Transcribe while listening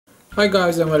Hi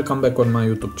guys and welcome back on my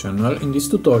YouTube channel. In this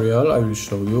tutorial I will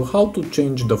show you how to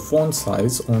change the font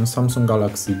size on Samsung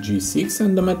Galaxy G6,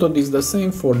 and the method is the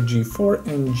same for G4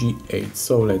 and G8,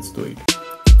 so let's do it.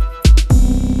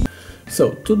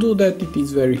 So to do that it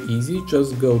is very easy,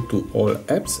 just go to all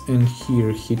apps and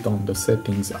here hit on the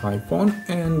settings icon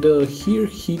and here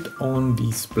hit on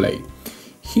display.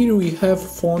 Here we have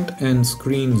font and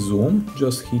screen zoom,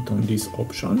 just hit on this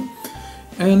option.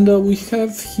 And we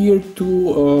have here two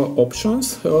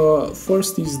options.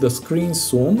 First is the screen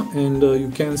zoom, and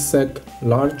you can set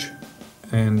large,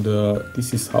 and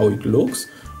this is how it looks.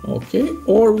 Okay,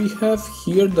 or we have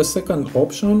here the second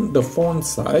option, the font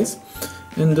size,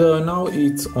 and now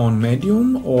it's on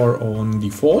medium or on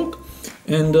default,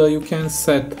 and you can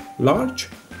set large,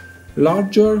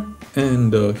 larger,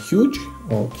 and huge.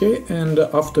 Okay, and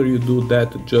after you do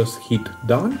that, just hit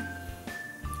done.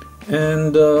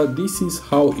 And this is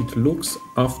how it looks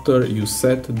after you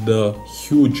set the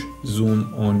huge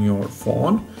zoom on your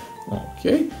phone.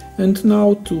 Okay, and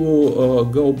now to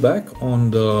go back on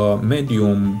the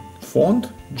medium font,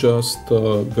 just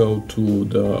go to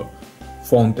the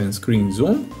font and screen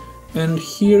zoom, and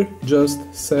here just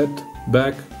set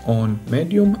back on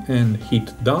medium and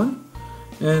hit done,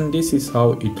 and this is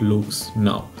how it looks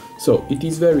now. So it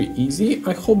is very easy.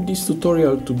 I hope this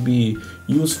tutorial to be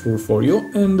useful for you,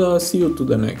 and see you to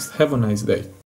the next. Have a nice day.